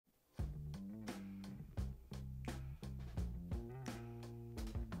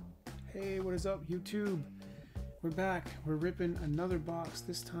Hey, what is up, YouTube? We're back. We're ripping another box.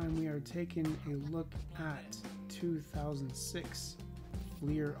 This time we are taking a look at 2006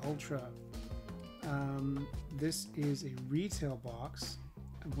 Fleer Ultra. This is a retail box.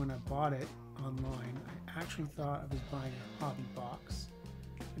 When I bought it online, I actually thought I was buying a hobby box.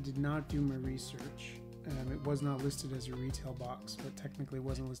 I did not do my research. It was not listed as a retail box, but technically it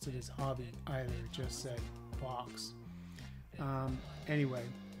wasn't listed as hobby either. It just said box. Anyway,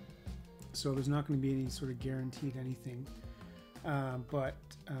 so there's not going to be any sort of guaranteed anything, but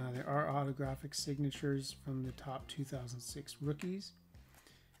there are autographic signatures from the top 2006 rookies,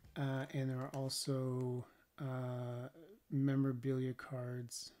 and there are also memorabilia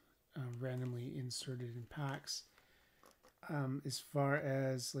cards randomly inserted in packs. As far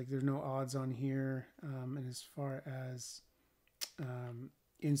as, like, there's no odds on here, and as far as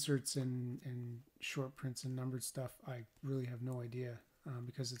inserts and short prints and numbered stuff, I really have no idea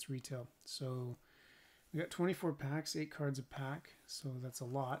because it's retail. So we got 24 packs, 8 cards a pack, so that's a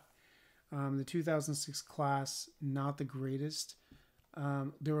lot. The 2006 class, not the greatest.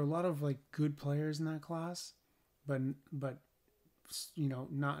 There were a lot of, like, good players in that class, but you know,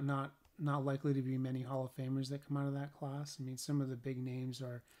 not likely to be many Hall of Famers that come out of that class. I mean, some of the big names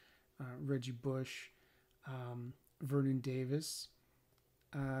are Reggie Bush, Vernon Davis,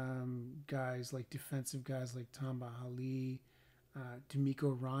 guys like defensive guys like Tamba Hali, D'Amico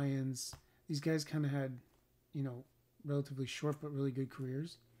Ryans. These guys kind of had, you know, relatively short but really good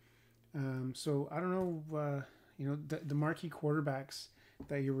careers. So I don't know, you know, the marquee quarterbacks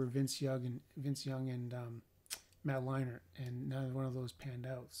that year were Vince Young and Matt Leinart, and neither one of those panned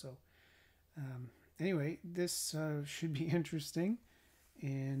out. So anyway, this should be interesting,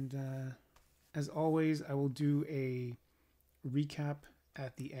 and as always, I will do a recap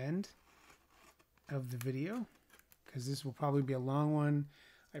at the end of the video, because this will probably be a long one.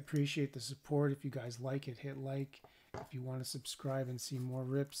 I appreciate the support. If you guys like it, hit like. If you want to subscribe and see more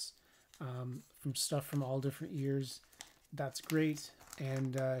rips from stuff from all different years, that's great.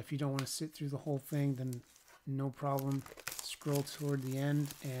 And if you don't want to sit through the whole thing, then no problem. Scroll toward the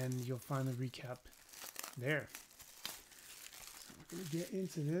end and you'll find the recap there. So we're going to get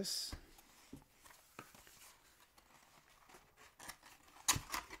into this.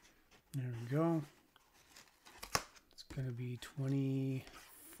 There we go. It's going to be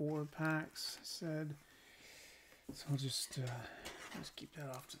 24 packs, I said. So I'll just keep that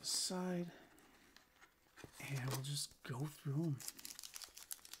off to the side. And we'll just go through them.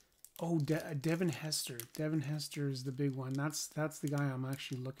 Oh, Devin Hester. Devin Hester is the big one. That's the guy I'm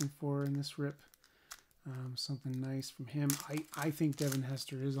actually looking for in this rip. Something nice from him. I think Devin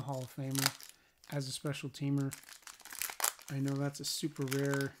Hester is a Hall of Famer as a special teamer. I know that's a super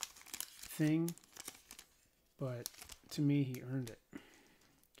rare thing, but to me, he earned it.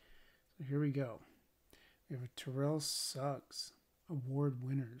 So here we go. We have a Terrell Suggs award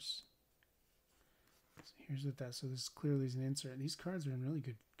winners. So here's what that. So this clearly is an insert. These cards are in really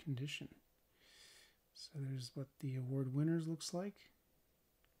good condition. So there's what the award winners looks like.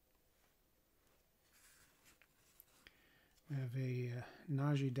 We have a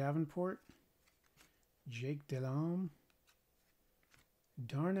Najee Davenport, Jake Delhomme,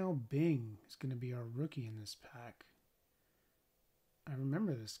 Darnell Bing is going to be our rookie in this pack. I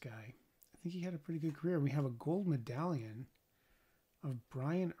remember this guy. I think he had a pretty good career. We have a gold medallion of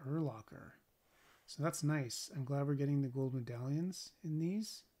Brian Urlacher. So that's nice. I'm glad we're getting the gold medallions in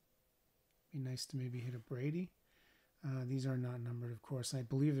these. Be nice to maybe hit a Brady. These are not numbered, of course. I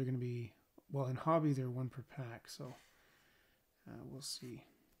believe they're going to be, well, in hobby, they're 1 per pack. So we'll see.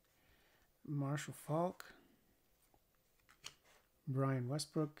 Marshall Faulk, Brian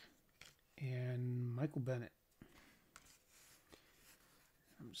Westbrook, and Michael Bennett.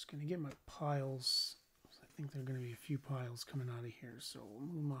 I'm just going to get my piles. I think there are going to be a few piles coming out of here, so we'll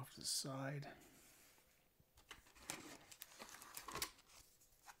move them off to the side.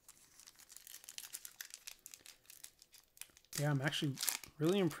 Yeah, I'm actually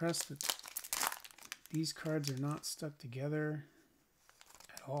really impressed that these cards are not stuck together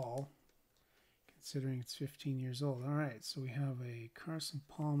at all, considering it's 15 years old. All right, so we have a Carson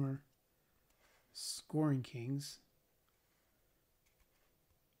Palmer Scoring Kings.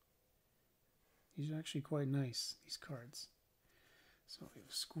 These are actually quite nice, these cards. So we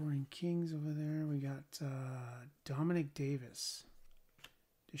have Scoring Kings over there. We got Dominic Davis,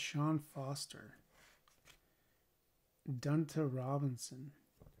 Deshaun Foster, Dante Robinson.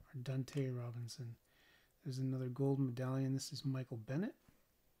 There's another gold medallion. This is Michael Bennett.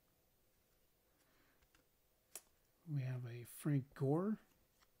 We have a Frank Gore,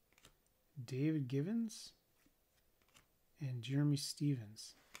 David Givens, and Jeremy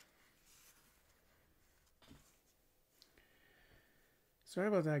Stevens. Sorry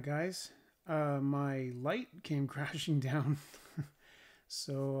about that, guys. My light came crashing down,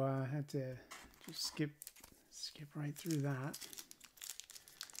 so I had to just skip right through that.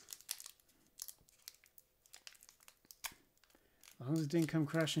 As long as it didn't come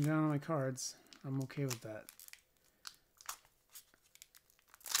crashing down on my cards, I'm okay with that.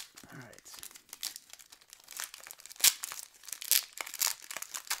 All right.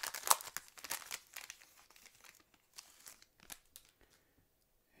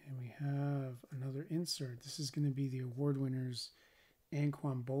 And we have another insert. This is going to be the award winners,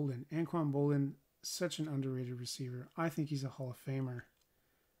 Anquan Boldin. Anquan Boldin, such an underrated receiver. I think he's a Hall of Famer.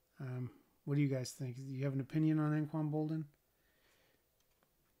 What do you guys think? Do you have an opinion on Anquan Boldin?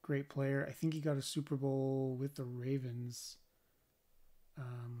 Great player. I think he got a Super Bowl with the Ravens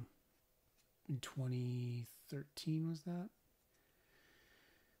in 2013, was that?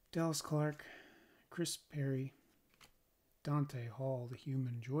 Dallas Clark, Chris Perry, Dante Hall, the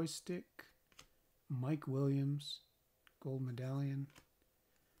human joystick, Mike Williams, gold medallion.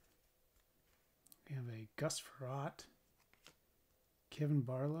 We have a Gus Frerotte, Kevin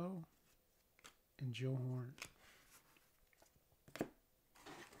Barlow, and Joe Horn.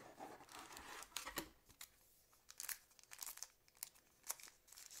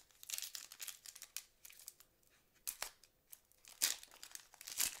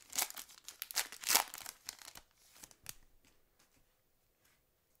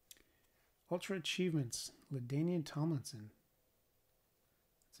 Ultra Achievements, LaDainian Tomlinson.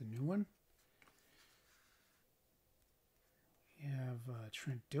 It's a new one. We have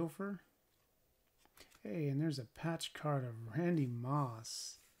Trent Dilfer. Hey, and there's a patch card of Randy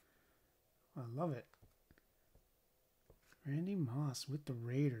Moss. I love it. Randy Moss with the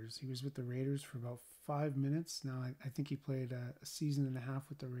Raiders. He was with the Raiders for about 5 minutes. Now I think he played a season and a half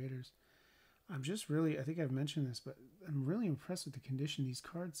with the Raiders. I'm just really, I think I've mentioned this, but I'm really impressed with the condition. These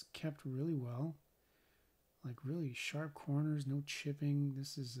cards kept really well. Like really sharp corners, no chipping.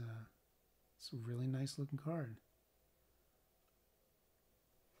 It's a really nice looking card.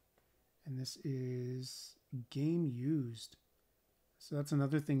 And this is game used. So that's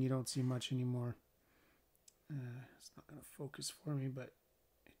another thing you don't see much anymore. It's not going to focus for me, but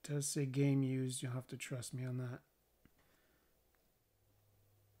it does say game used. You'll have to trust me on that.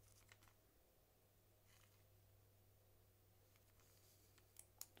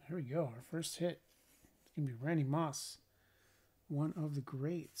 Here we go, our first hit. It's going to be Randy Moss, one of the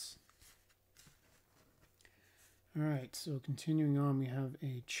greats. All right, so continuing on, we have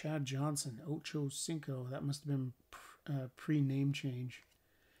a Chad Johnson, Ocho Cinco. That must have been pre-name change.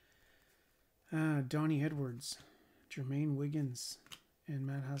 Donnie Edwards, Jermaine Wiggins, and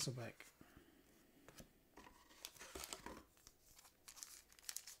Matt Hasselbeck.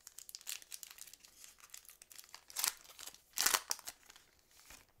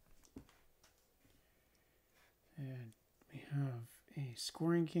 And we have a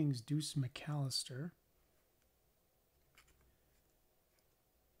Scoring Kings Deuce McAllister,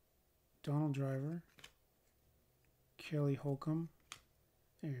 Donald Driver, Kelly Holcomb,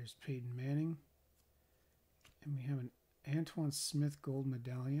 there's Peyton Manning, and we have an Antoine Smith gold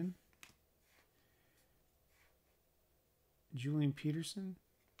medallion, Julian Peterson,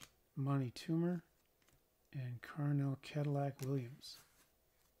 Monty Toomer, and Carnell Cadillac Williams.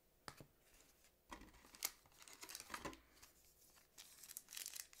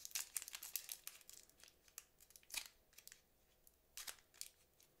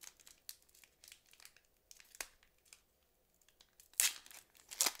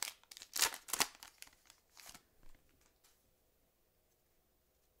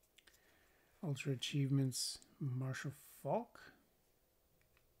 Ultra Achievements, Marshall Falk.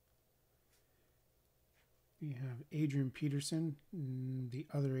 We have Adrian Peterson, the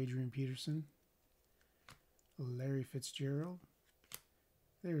other Adrian Peterson. Larry Fitzgerald.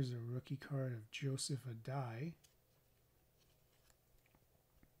 There's a rookie card of Joseph Adai.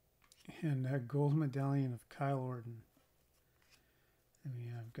 And a gold medallion of Kyle Orton. And we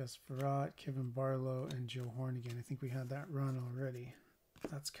have Gus Frerotte, Kevin Barlow, and Joe Horn again. I think we had that run already.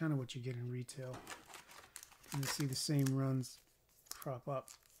 That's kind of what you get in retail. And you see the same runs crop up.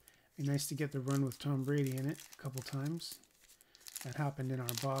 It'd be nice to get the run with Tom Brady in it a couple times. That happened in our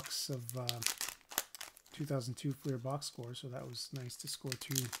box of 2002 Fleer box score, so that was nice to score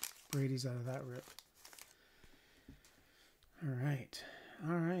 2 Bradys out of that rip.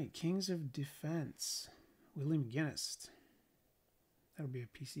 All right, Kings of Defense, Willie McGinnis. That'll be a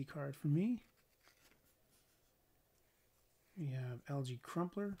PC card for me. We have Algie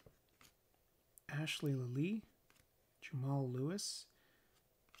Crumpler, Ashley Lee, Jamal Lewis.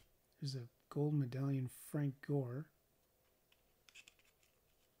 There's a gold medallion Frank Gore.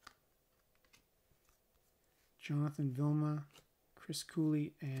 Jonathan Vilma, Chris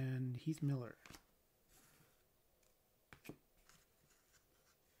Cooley, and Heath Miller.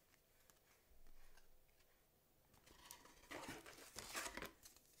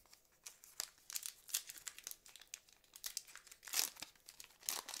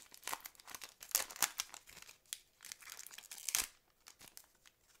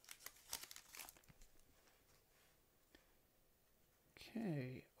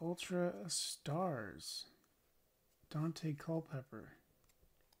 Okay, Ultra Stars. Dante Culpepper.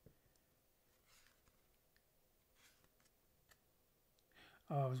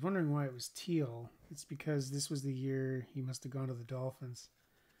 Oh, I was wondering why it was teal. It's because this was the year he must have gone to the Dolphins.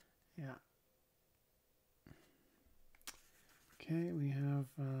 Yeah. Okay, we have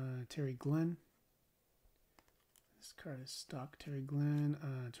Terry Glenn. This card is stock Terry Glenn.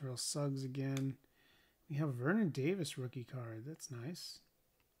 Terrell Suggs again. We have Vernon Davis rookie card. That's nice.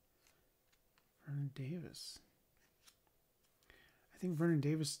 Vernon Davis. I think Vernon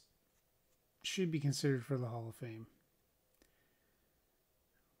Davis should be considered for the Hall of Fame.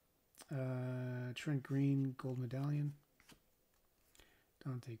 Trent Green, gold medallion.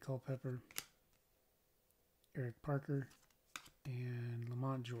 Dante Culpepper. Eric Parker. And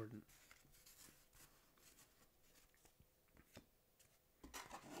Lamont Jordan.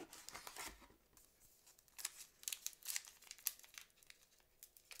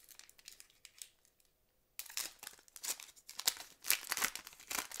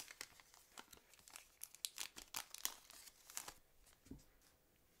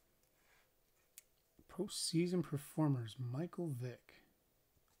 Postseason performers, Michael Vick.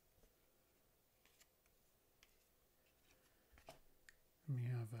 We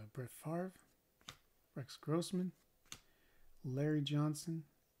have Brett Favre, Rex Grossman, Larry Johnson,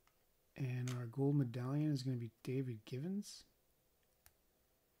 and our gold medallion is going to be David Givens.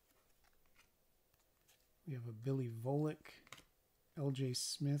 We have a Billy Volek, LJ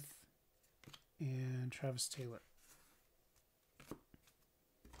Smith, and Travis Taylor.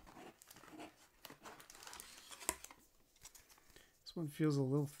 This one feels a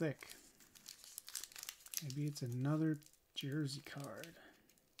little thick. Maybe it's another jersey card.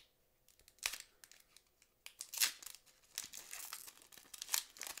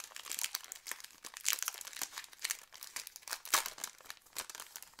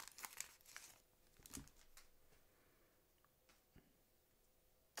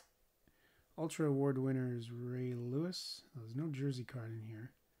 Ultra Award winner is Ray Lewis. Oh, there's no jersey card in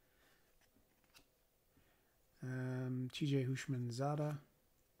here. TJ Hushmanzada,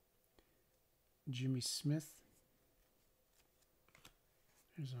 Jimmy Smith.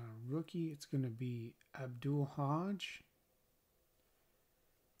 There's a rookie. It's going to be Abdul Hodge.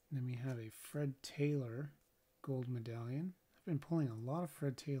 And then we have a Fred Taylor gold medallion. I've been pulling a lot of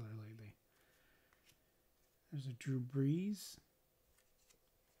Fred Taylor lately. There's a Drew Brees,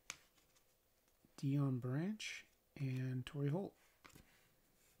 Dion Branch, and Torrey Holt.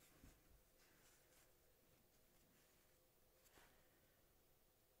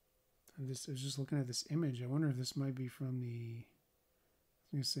 And this, I was just looking at this image. I wonder if this might be from the, I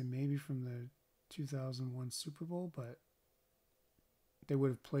was going to say maybe from the 2001 Super Bowl, but they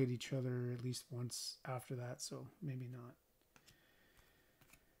would have played each other at least once after that, so maybe not.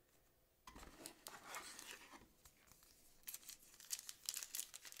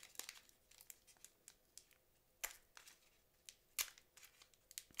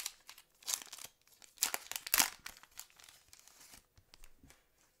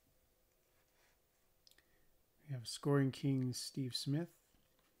 We have Scoring King Steve Smith,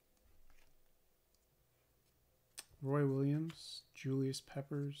 Roy Williams, Julius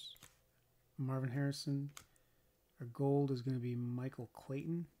Peppers, Marvin Harrison. Our gold is going to be Michael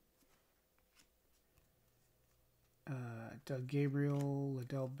Clayton, Doug Gabriel,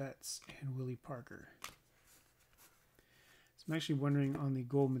 Liddell Betts, and Willie Parker. So I'm actually wondering on the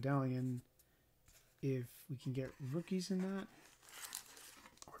gold medallion if we can get rookies in that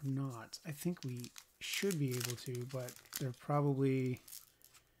or not. I think we should be able to, but there probably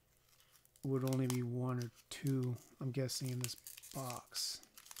would only be one or two, I'm guessing, in this box.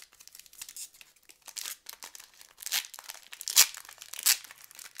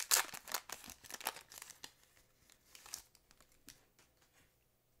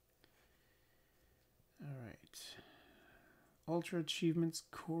 All right. Ultra Achievements,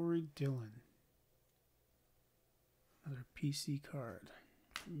 Corey Dillon. Another PC card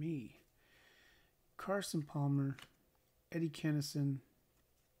for me. Carson Palmer, Eddie Kennison,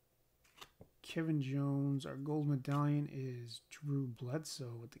 Kevin Jones. Our gold medallion is Drew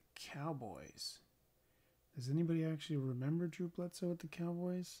Bledsoe with the Cowboys. Does anybody actually remember Drew Bledsoe with the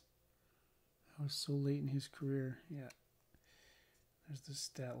Cowboys? Oh, so late in his career. Yeah. There's the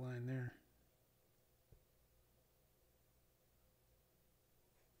stat line there.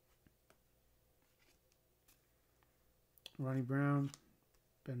 Ronnie Brown,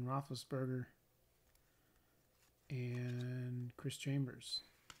 Ben Roethlisberger, and Chris Chambers.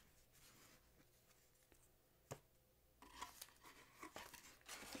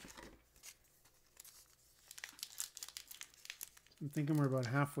 I'm thinking we're about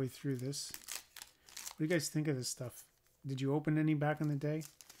halfway through this. What do you guys think of this stuff? Did you open any back in the day?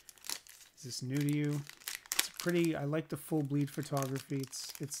 Is this new to you? It's pretty. I like the full bleed photography.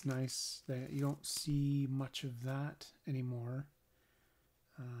 It's nice that you don't see much of that anymore.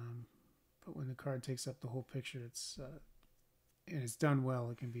 But when the card takes up the whole picture, and it's done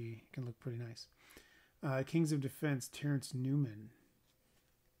well. It can look pretty nice. Kings of Defense, Terrence Newman.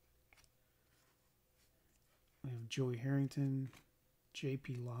 We have Joey Harrington,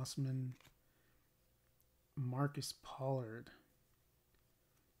 J.P. Lossman, Marcus Pollard.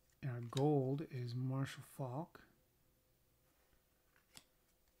 And our gold is Marshall Faulk,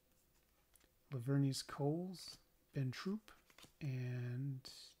 Lavernius Coles, Ben Troop, and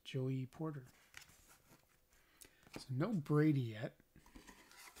Joey Porter. So no Brady yet.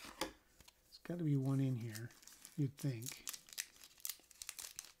 There's got to be one in here, you'd think.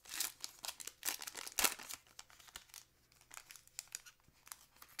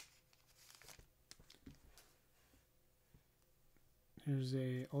 Here's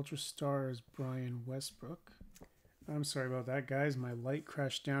a Ultra Stars Brian Westbrook. I'm sorry about that, guys. My light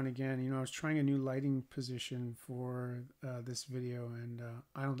crashed down again. You know, I was trying a new lighting position for this video, and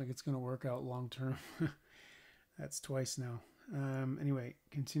I don't think it's going to work out long term. That's twice now. Anyway,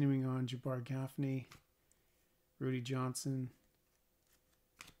 continuing on, Jabbar Gaffney, Rudy Johnson.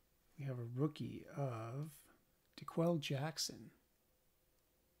 We have a rookie of DeQuell Jackson.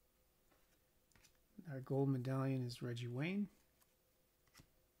 Our gold medallion is Reggie Wayne.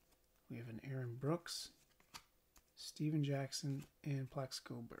 We have an Aaron Brooks, Steven Jackson, and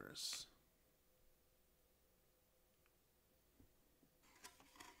Plaxico Burress.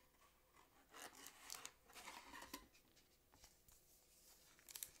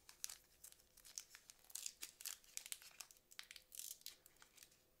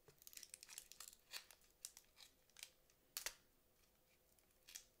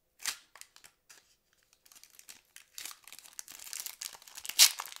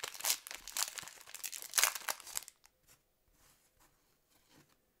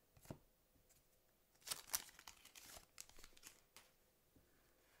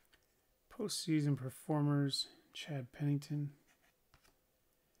 Postseason performers, Chad Pennington,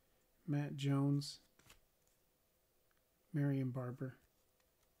 Matt Jones, Marion Barber,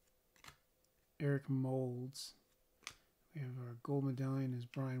 Eric Moulds. We have our gold medallion is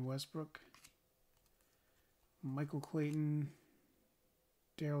Brian Westbrook, Michael Clayton,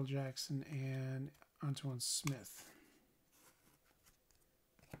 Daryl Jackson, and Antoine Smith.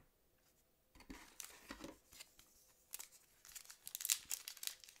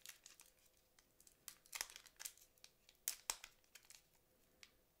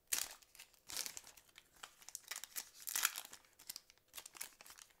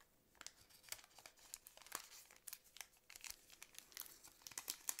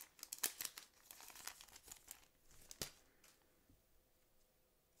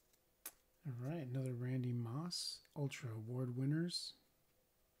 All right, another Randy Moss, Ultra Award winners.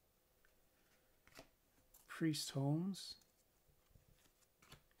 Priest Holmes,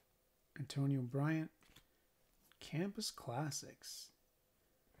 Antonio Bryant, Campus Classics.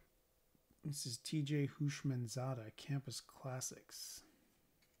 This is TJ Hushmanzada, Campus Classics.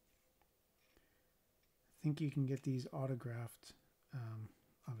 I think you can get these autographed.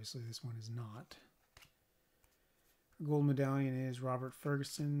 Obviously, this one is not. Our gold medallion is Robert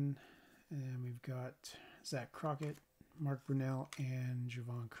Ferguson. And we've got Zach Crockett, Mark Brunell, and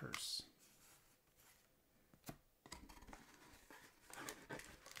Javon Curse.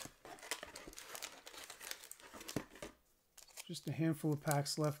 Just a handful of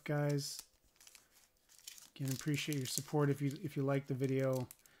packs left, guys. Again, appreciate your support. If you like the video,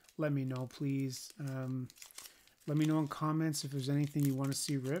 let me know, please. Let me know in comments if there's anything you want to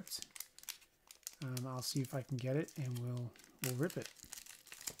see ripped. I'll see if I can get it, and we'll rip it.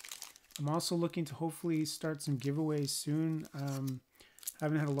 I'm also looking to hopefully start some giveaways soon.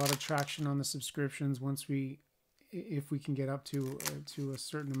 Haven't had a lot of traction on the subscriptions. If we can get up to a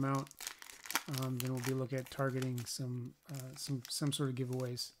certain amount, then we'll be looking at targeting some sort of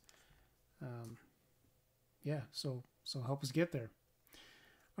giveaways. Yeah, so help us get there.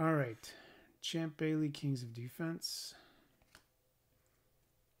 All right, Champ Bailey, Kings of Defense.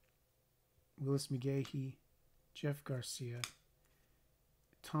 Willis McGahee, Jeff Garcia,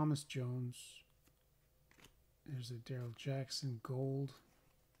 Thomas Jones. There's a Daryl Jackson gold.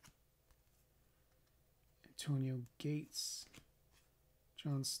 Antonio Gates,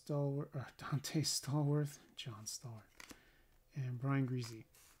 Dante Stallworth, and Brian Greasy.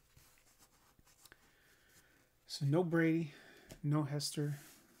 So no Brady, no Hester.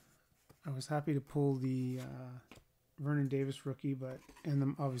 I was happy to pull the Vernon Davis rookie,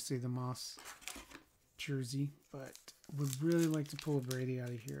 and obviously the Moss jersey, but would really like to pull a Brady out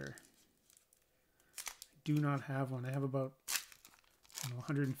of here. I do not have one. I have about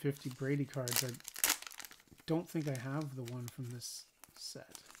 150 Brady cards. I don't think I have the one from this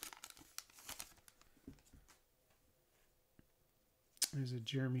set. There's a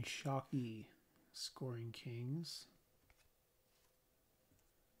Jeremy Shockey scoring Kings.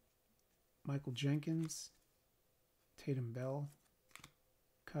 Michael Jenkins, Tatum Bell,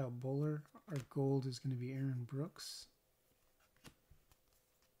 Kyle Buller. Our gold is going to be Aaron Brooks.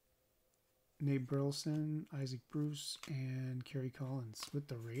 Nate Burleson, Isaac Bruce, and Kerry Collins with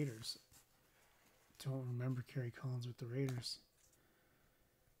the Raiders. Don't remember Kerry Collins with the Raiders.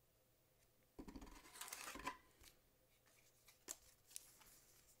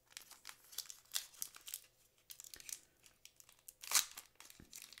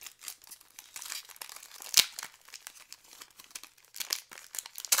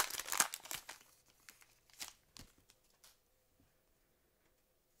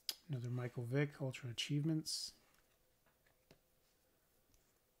 Another Michael Vick, Ultra Achievements.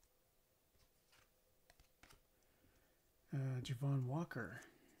 Javon Walker.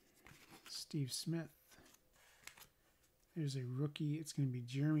 Steve Smith. There's a rookie. It's going to be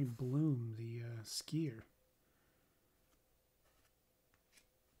Jeremy Bloom, the skier.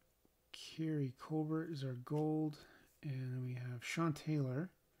 Kerry Colbert is our gold. And then we have Sean Taylor.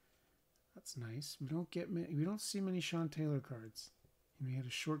 That's nice. We don't see many Sean Taylor cards. He had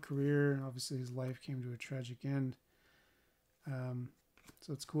a short career, and obviously his life came to a tragic end.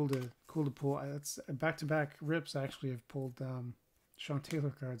 So it's cool to pull. That's back-to-back rips. Actually, I've pulled Sean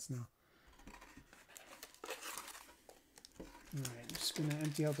Taylor cards now. All right, I'm just gonna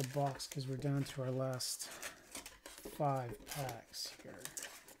empty out the box because we're down to our last 5 packs here.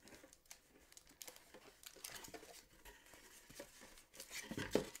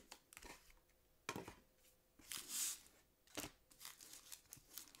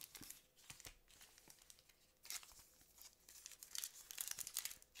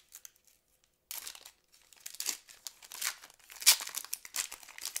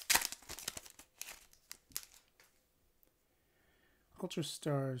 Ultra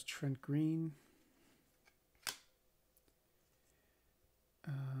Stars, Trent Green,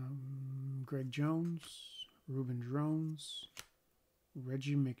 Greg Jones, Ruben Drones,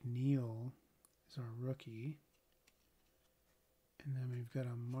 Reggie McNeil is our rookie. And then we've got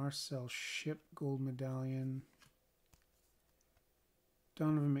a Marcel Ship gold medallion,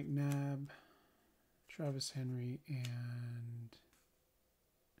 Donovan McNabb, Travis Henry, and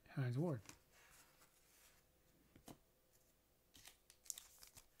Hines Ward.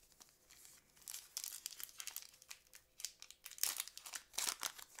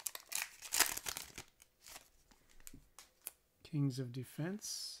 Kings of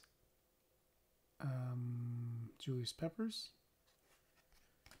Defense, Julius Peppers,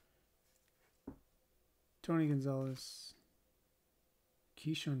 Tony Gonzalez,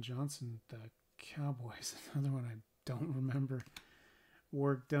 Keyshawn Johnson, the Cowboys, another one I don't remember.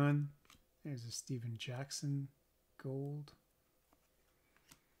 Work done. There's a Steven Jackson gold.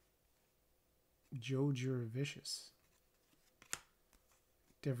 Joe Juravicious,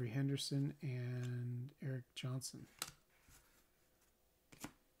 Devery Henderson, and Eric Johnson.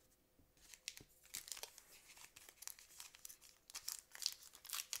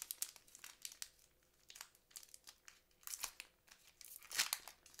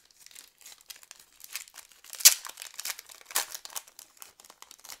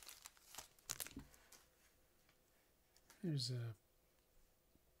 There's a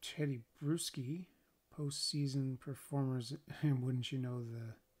Teddy Bruschi postseason performers, and wouldn't you know,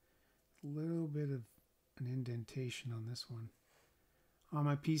 the little bit of an indentation on this one. On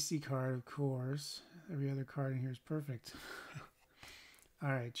my PC card, of course. Every other card in here is perfect. All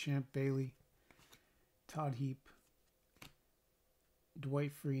right, Champ Bailey, Todd Heap,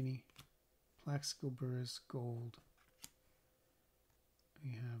 Dwight Freeney, Plaxico Burress gold.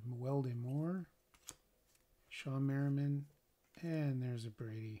 We have Muelde Moore, Sean Merriman, and there's a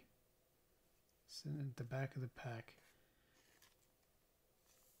Brady. Sitting at the back of the pack.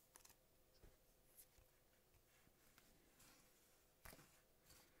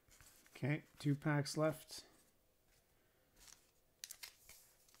 Okay, 2 packs left.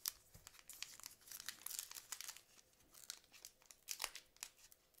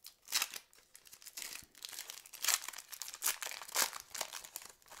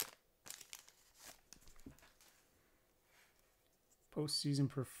 Postseason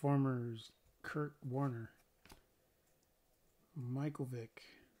performers: Kurt Warner, Michael Vick,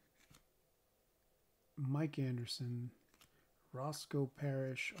 Mike Anderson, Roscoe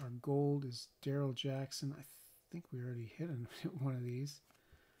Parrish. Our gold is Daryl Jackson. I think we already hit one of these.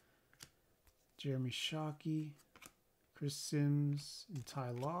 Jeremy Shockey, Chris Sims, and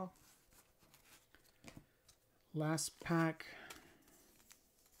Ty Law. Last pack.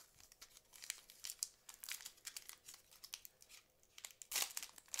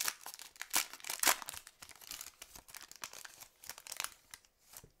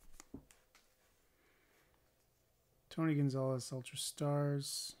 Tony Gonzalez, Ultra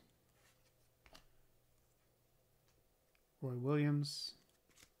Stars. Roy Williams.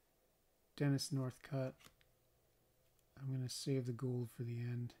 Dennis Northcutt. I'm going to save the gold for the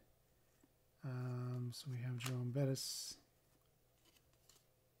end. So we have Jerome Bettis.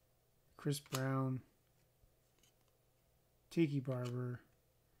 Chris Brown. Tiki Barber.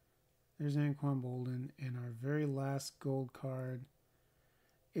 There's Anquan Bolden. And our very last gold card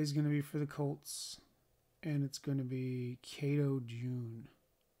is going to be for the Colts. And it's going to be Cato June.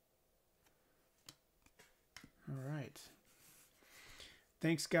 All right.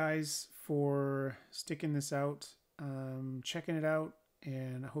 Thanks, guys, for sticking this out, checking it out,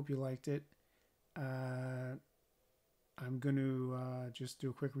 and I hope you liked it. I'm going to just do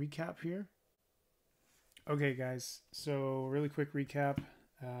a quick recap here. Okay, guys, so really quick recap.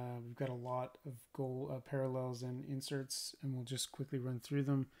 We've got a lot of goal parallels and inserts, and we'll just quickly run through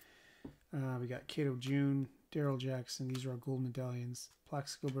them. We got Cato June, Daryl Jackson. These are our gold medallions.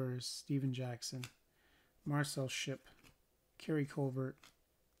 Plaxico Burress, Steven Jackson, Marcel Shipp, Kerry Colbert,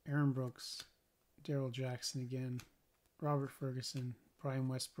 Aaron Brooks, Daryl Jackson again, Robert Ferguson, Brian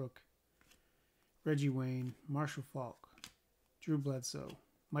Westbrook, Reggie Wayne, Marshall Falk, Drew Bledsoe,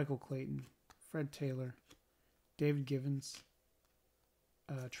 Michael Clayton, Fred Taylor, David Givens,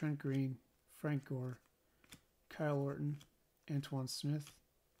 Trent Green, Frank Gore, Kyle Orton, Antoine Smith,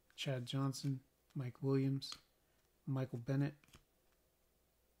 Chad Johnson, Mike Williams, Michael Bennett,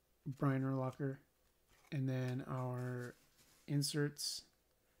 Brian Urlacher, and then our inserts,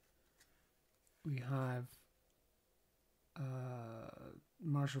 we have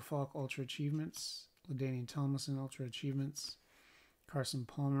Marshall Falk Ultra Achievements, LaDainian Tomlinson Ultra Achievements, Carson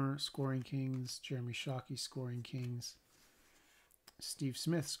Palmer Scoring Kings, Jeremy Shockey Scoring Kings, Steve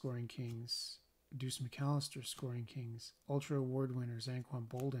Smith Scoring Kings, Deuce McAllister Scoring Kings, Ultra Award winners Anquan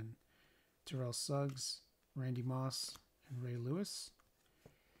Bolden, Terrell Suggs, Randy Moss, and Ray Lewis.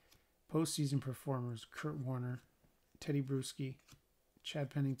 Postseason performers Kurt Warner, Teddy Bruschi, Chad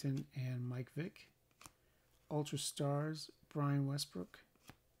Pennington, and Mike Vick. Ultra Stars Brian Westbrook,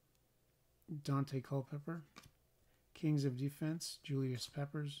 Dante Culpepper. Kings of Defense Julius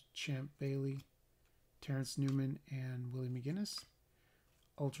Peppers, Champ Bailey, Terrence Newman, and Willie McGinnis.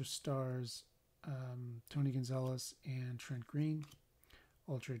 Ultra Stars Tony Gonzalez and Trent Green.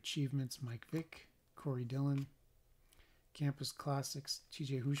 Ultra Achievements Mike Vick, Corey Dillon. Campus Classics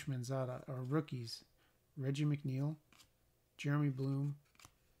TJ Hushmanzada. Our rookies Reggie McNeil, Jeremy Bloom,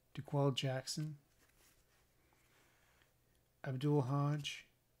 DeQuell Jackson, Abdul Hodge,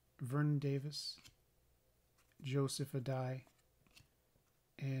 Vernon Davis, Joseph Adai,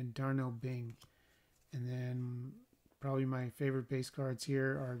 and Darnell Bing. And then probably my favorite base cards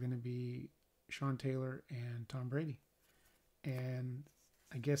here are going to be Sean Taylor and Tom Brady. And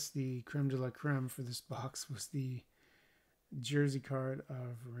I guess the creme de la creme for this box was the jersey card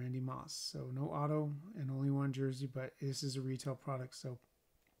of Randy Moss. So no auto and only one jersey, but this is a retail product, so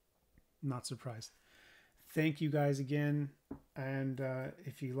not surprised. Thank you guys again. And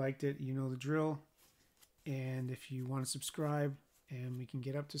if you liked it, you know the drill. And if you want to subscribe and we can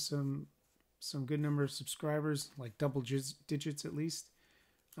get up to some good number of subscribers, like double digits at least,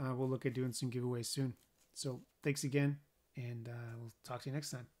 we'll look at doing some giveaways soon. So thanks again, and we'll talk to you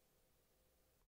next time.